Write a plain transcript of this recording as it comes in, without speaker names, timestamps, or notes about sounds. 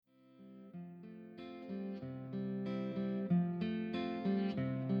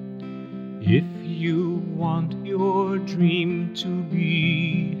If you want your dream to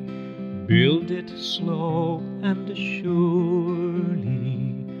be, build it slow and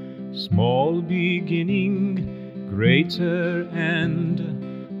surely. Small beginning, greater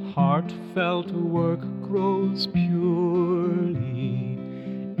end, heartfelt work grows purely.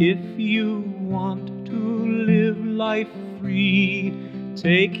 If you want to live life free,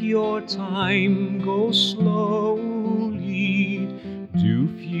 take your time, go slowly. Do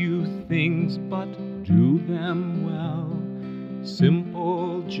few things, but do them well.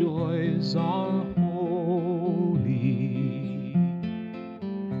 Simple joys are holy.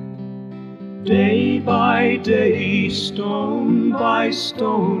 Day by day, stone by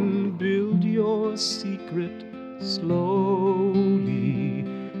stone, build your secret slowly.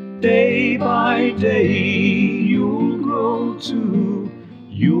 Day by day, you'll grow too.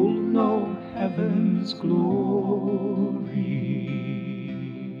 You'll know heaven's glory.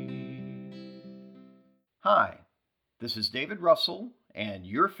 Hi, this is David Russell and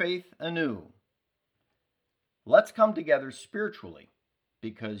Your Faith Anew. Let's come together spiritually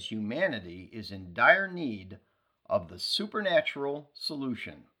because humanity is in dire need of the supernatural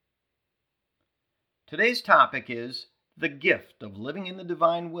solution. Today's topic is the gift of living in the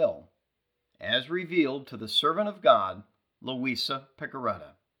divine will, as revealed to the servant of God, Louisa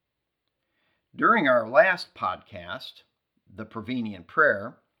Picaretta. During our last podcast, The Prevenient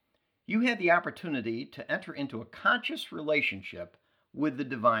Prayer, you had the opportunity to enter into a conscious relationship with the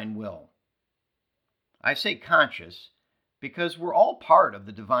divine will. I say conscious because we're all part of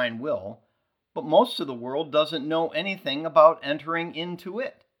the divine will, but most of the world doesn't know anything about entering into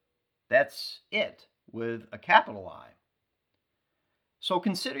it. That's it with a capital I. So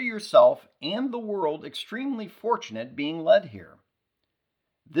consider yourself and the world extremely fortunate being led here.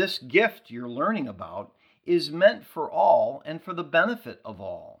 This gift you're learning about is meant for all and for the benefit of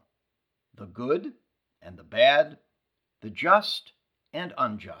all. The good and the bad, the just and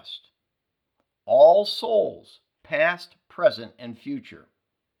unjust. All souls, past, present, and future.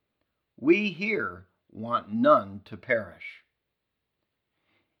 We here want none to perish.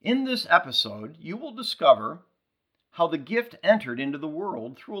 In this episode, you will discover how the gift entered into the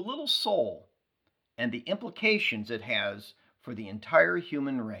world through a little soul and the implications it has for the entire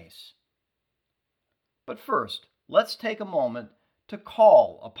human race. But first, let's take a moment to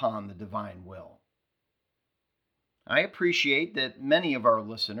call upon the divine will. I appreciate that many of our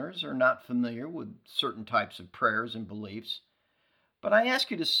listeners are not familiar with certain types of prayers and beliefs, but I ask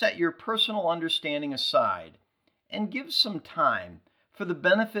you to set your personal understanding aside and give some time for the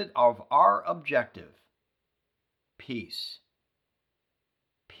benefit of our objective: peace.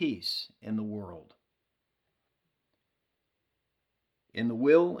 Peace in the world. In the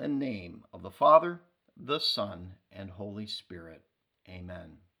will and name of the Father, the Son, and Holy Spirit.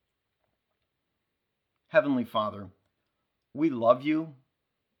 Amen. Heavenly Father, we love you,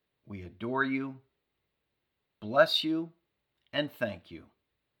 we adore you, bless you, and thank you.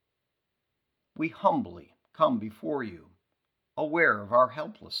 We humbly come before you, aware of our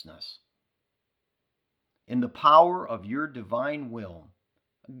helplessness. In the power of your divine will,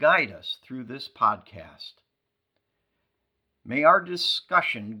 guide us through this podcast. May our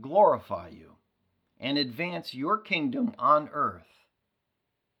discussion glorify you and advance your kingdom on earth.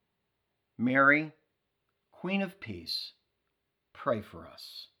 Mary, Queen of Peace, pray for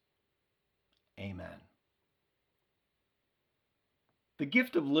us. Amen. The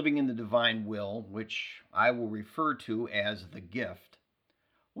gift of living in the divine will, which I will refer to as the gift,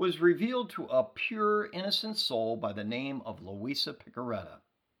 was revealed to a pure, innocent soul by the name of Louisa Picaretta.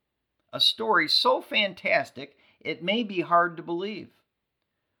 A story so fantastic it may be hard to believe.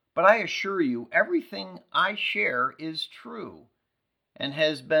 But I assure you, everything I share is true and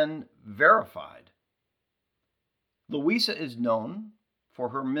has been verified. Louisa is known for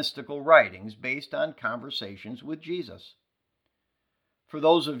her mystical writings based on conversations with Jesus. For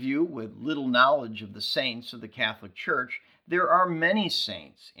those of you with little knowledge of the saints of the Catholic Church, there are many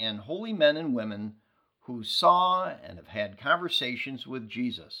saints and holy men and women who saw and have had conversations with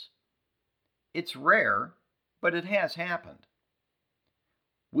Jesus. It's rare, but it has happened.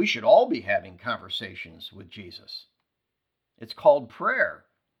 We should all be having conversations with Jesus. It's called prayer.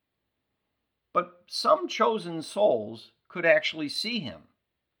 But some chosen souls could actually see him.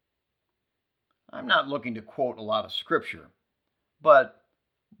 I'm not looking to quote a lot of scripture, but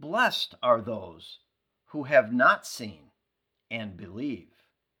blessed are those who have not seen and believe.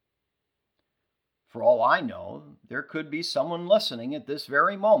 For all I know, there could be someone listening at this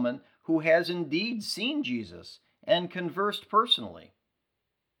very moment who has indeed seen Jesus and conversed personally.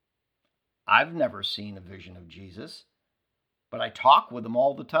 I've never seen a vision of Jesus, but I talk with him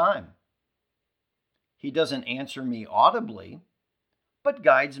all the time. He doesn't answer me audibly, but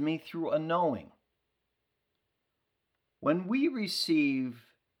guides me through a knowing. When we receive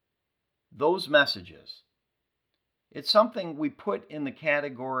those messages, it's something we put in the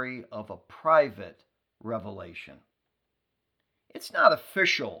category of a private revelation. It's not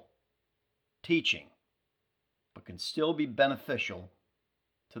official teaching, but can still be beneficial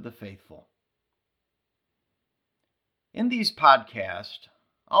to the faithful. In these podcasts,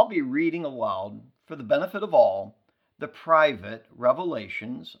 I'll be reading aloud, for the benefit of all, the private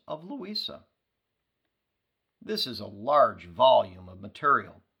revelations of Louisa. This is a large volume of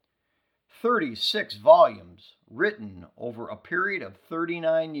material, 36 volumes written over a period of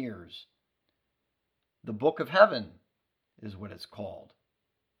 39 years. The Book of Heaven is what it's called.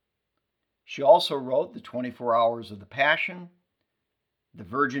 She also wrote the 24 Hours of the Passion, the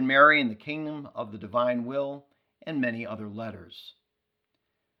Virgin Mary and the Kingdom of the Divine Will, and many other letters.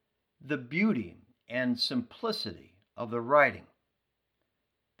 The beauty and simplicity of the writing,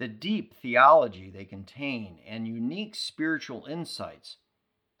 the deep theology they contain, and unique spiritual insights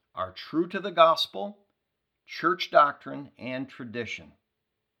are true to the gospel, church doctrine, and tradition.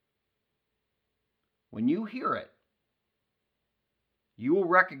 When you hear it, you will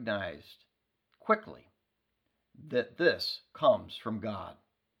recognize quickly that this comes from God.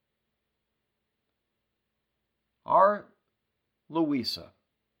 Our Louisa,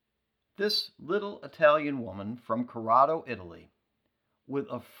 this little Italian woman from Corrado, Italy, with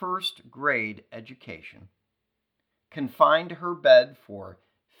a first-grade education, confined to her bed for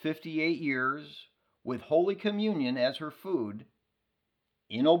 58 years with Holy Communion as her food,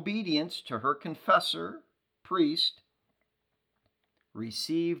 in obedience to her confessor, priest,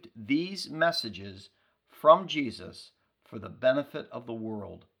 received these messages from Jesus for the benefit of the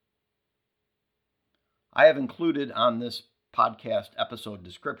world. I have included on this podcast episode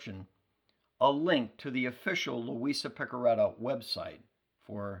description a link to the official Louisa Piccarreta website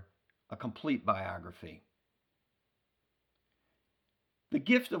for a complete biography. The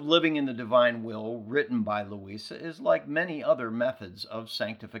gift of living in the divine will, written by Louisa, is like many other methods of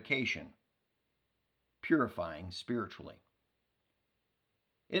sanctification, purifying spiritually.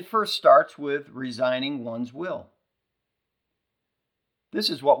 It first starts with resigning one's will. This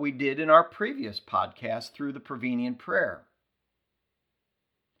is what we did in our previous podcast through the Prevenient Prayer.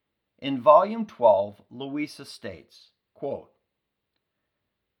 In Volume 12, Louisa states, quote,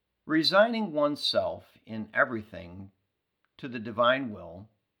 "Resigning oneself in everything to the divine will,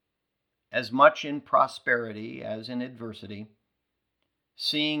 as much in prosperity as in adversity,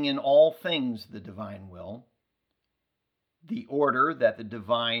 seeing in all things the divine will, the order that the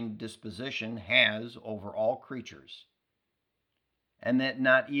divine disposition has over all creatures, and that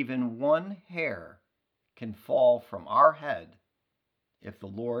not even one hair can fall from our head if the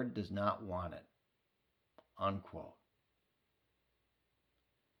Lord does not want it." Unquote.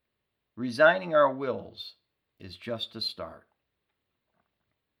 Resigning our wills is just a start.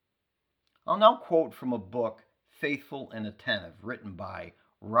 I'll now quote from a book, Faithful and Attentive, written by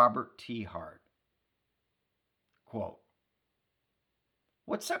Robert T. Hart. Quote,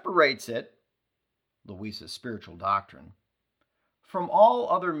 "What separates it, Louisa's spiritual doctrine, from all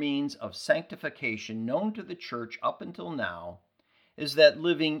other means of sanctification known to the Church up until now is that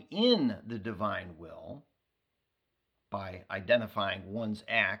living in the divine will, by identifying one's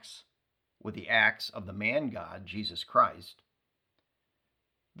acts with the acts of the man-God, Jesus Christ,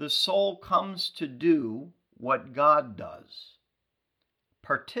 the soul comes to do what God does,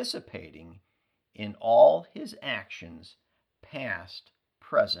 participating in all his actions, past,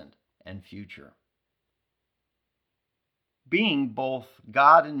 present, and future. Being both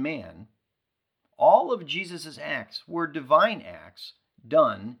God and man, all of Jesus' acts were divine acts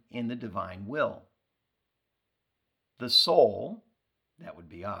done in the divine will. The soul, that would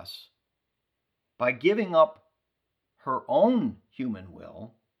be us, by giving up her own human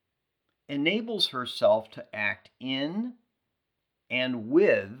will, enables herself to act in and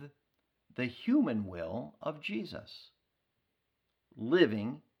with the human will of Jesus,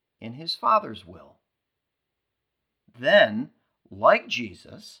 living in his Father's will. Then, like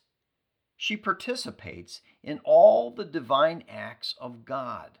Jesus, she participates in all the divine acts of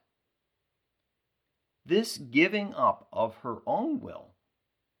God. This giving up of her own will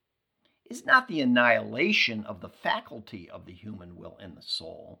is not the annihilation of the faculty of the human will in the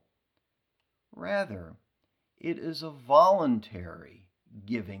soul. Rather, it is a voluntary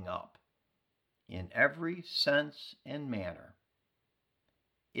giving up in every sense and manner.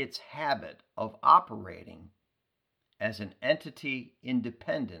 Its habit of operating as an entity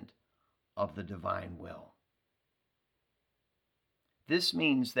independent of the divine will. This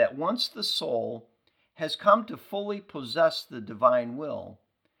means that once the soul has come to fully possess the divine will,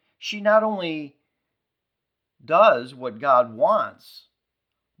 she not only does what God wants,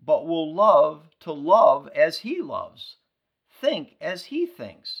 but will love to love as he loves, think as he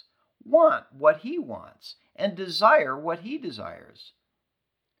thinks, want what he wants, and desire what he desires.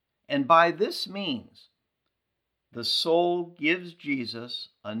 And by this means, the soul gives Jesus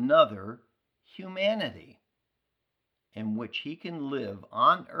another humanity in which he can live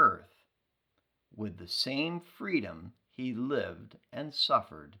on earth with the same freedom he lived and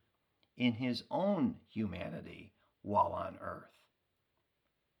suffered in his own humanity while on earth.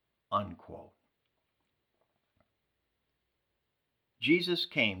 Unquote. Jesus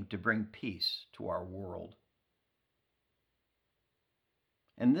came to bring peace to our world.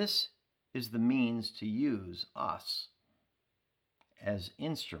 And this is the means to use us as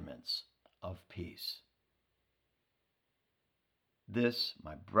instruments of peace. This,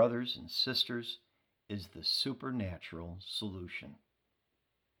 my brothers and sisters, is the supernatural solution.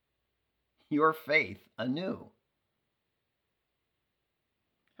 Your faith anew.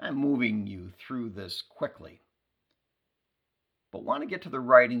 I'm moving you through this quickly, but want to get to the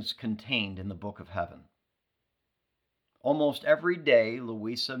writings contained in the Book of Heaven. Almost every day,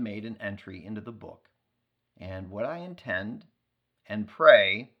 Louisa made an entry into the book, and what I intend and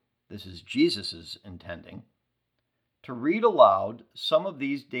pray, this is Jesus' intending, to read aloud some of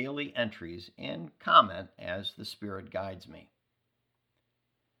these daily entries and comment as the Spirit guides me.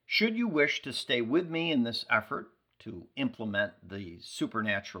 Should you wish to stay with me in this effort to implement the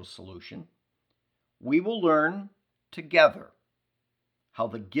supernatural solution, we will learn together how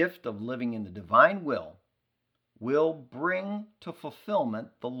the gift of living in the divine will bring to fulfillment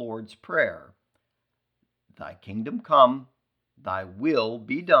the Lord's Prayer. Thy kingdom come, thy will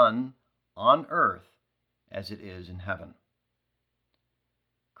be done on earth as it is in heaven.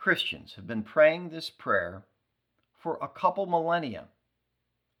 Christians have been praying this prayer for a couple millennia,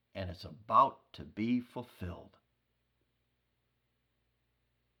 and it's about to be fulfilled.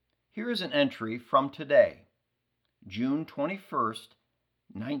 Here is an entry from today, June 21st,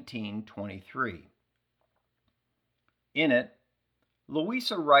 1923. In it,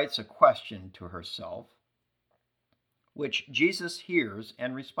 Louisa writes a question to herself, which Jesus hears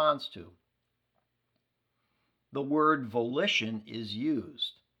and responds to. The word volition is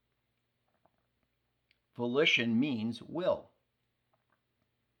used. Volition means will.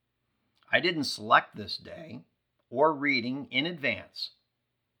 I didn't select this day or reading in advance,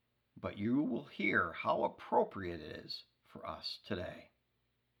 but you will hear how appropriate it is for us today.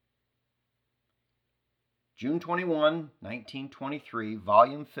 June 21, 1923,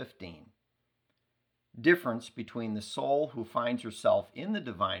 Volume 15. Difference between the soul who finds herself in the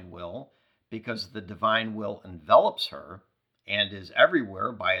divine will because the divine will envelops her and is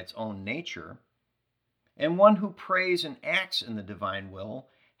everywhere by its own nature, and one who prays and acts in the divine will,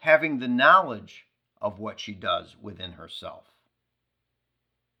 having the knowledge of what she does within herself.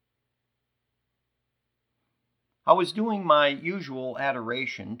 I was doing my usual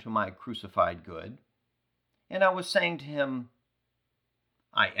adoration to my crucified good, and I was saying to him,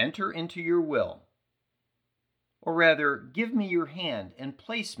 I enter into your will. Or rather, give me your hand and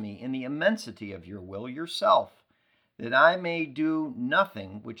place me in the immensity of your will yourself, that I may do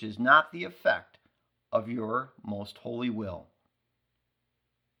nothing which is not the effect of your most holy will.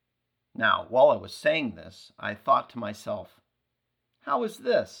 Now, while I was saying this, I thought to myself, how is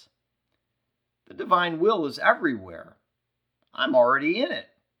this? The divine will is everywhere. I'm already in it.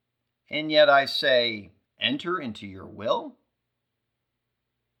 And yet I say, enter into your will?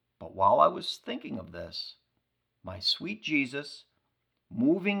 But while I was thinking of this, my sweet Jesus,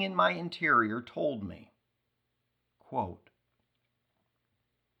 moving in my interior, told me, quote,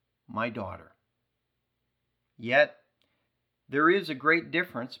 my daughter, yet there is a great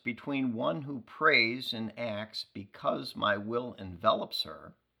difference between one who prays and acts because my will envelops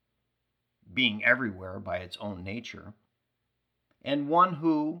her, being everywhere by its own nature, and one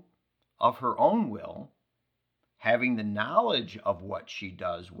who, of her own will, having the knowledge of what she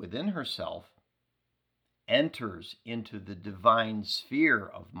does within herself, enters into the divine sphere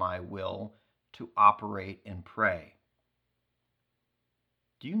of my will to operate and pray.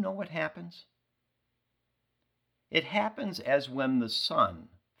 Do you know what happens? It happens as when the sun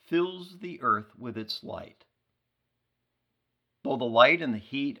fills the earth with its light. Though the light and the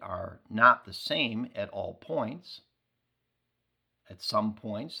heat are not the same at all points, at some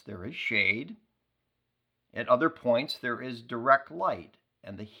points there is shade, at other points there is direct light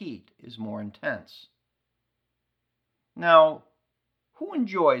and the heat is more intense. Now, who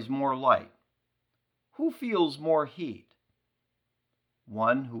enjoys more light? Who feels more heat?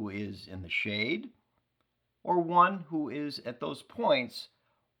 One who is in the shade or one who is at those points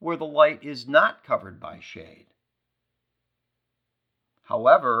where the light is not covered by shade.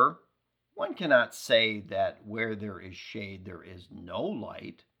 However, one cannot say that where there is shade there is no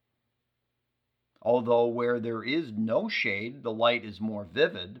light. Although where there is no shade, the light is more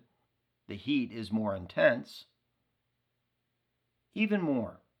vivid, the heat is more intense. Even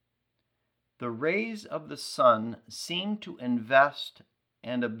more, the rays of the sun seem to invest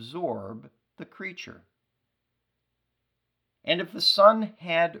and absorb the creature. And if the sun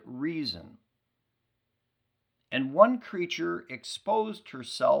had reason, and one creature exposed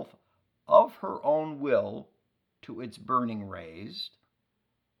herself of her own will to its burning rays,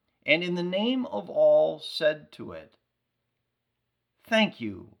 and in the name of all said to it, "Thank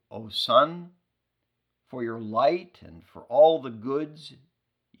you, O sun, for your light and for all the goods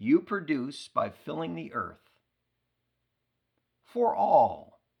you produce by filling the earth. For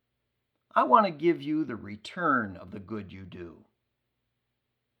all, I want to give you the return of the good you do."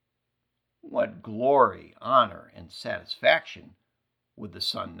 What glory, honor, and satisfaction would the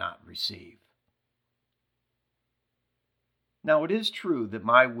sun not receive? Now it is true that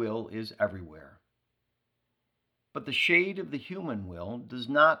my will is everywhere, but the shade of the human will does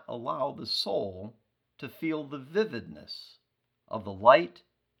not allow the soul to feel the vividness of the light,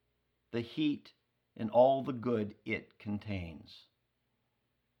 the heat, and all the good it contains.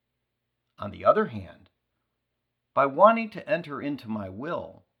 On the other hand, by wanting to enter into my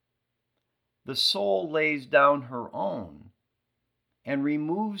will, the soul lays down her own and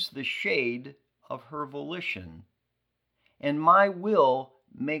removes the shade of her volition, and my will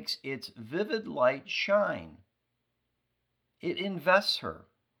makes its vivid light shine. It invests her.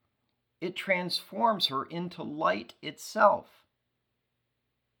 It transforms her into light itself.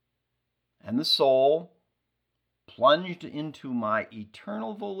 And the soul, plunged into my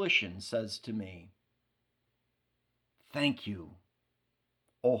eternal volition, says to me, "Thank you,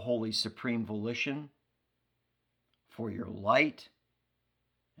 O Holy Supreme Volition, for your light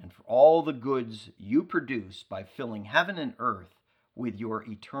and for all the goods you produce by filling heaven and earth with your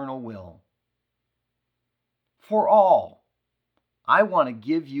eternal will. For all, I want to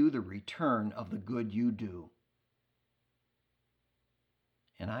give you the return of the good you do."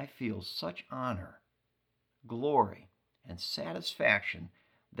 And I feel such honor, glory, and satisfaction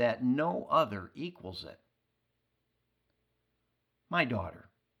that no other equals it. My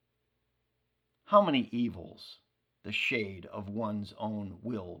daughter, how many evils the shade of one's own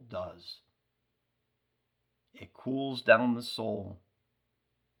will does. It cools down the soul.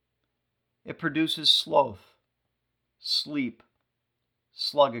 It produces sloth, sleep,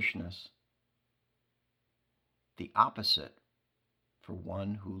 sluggishness. The opposite for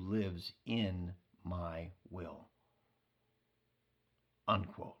one who lives in my will.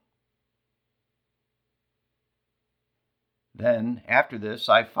 Unquote. Then, after this,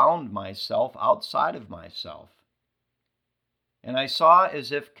 I found myself outside of myself, and I saw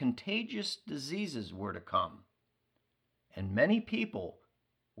as if contagious diseases were to come, and many people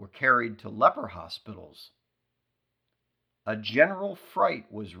were carried to leper hospitals. A general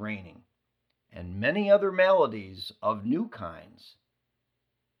fright was reigning, and many other maladies of new kinds.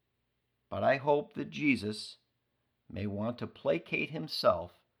 But I hope that Jesus may want to placate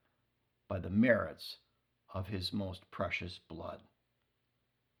himself by the merits of his most precious blood.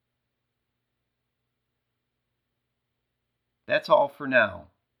 That's all for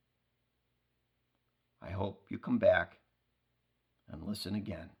now. I hope you come back and listen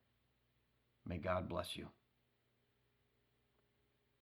again. May God bless you.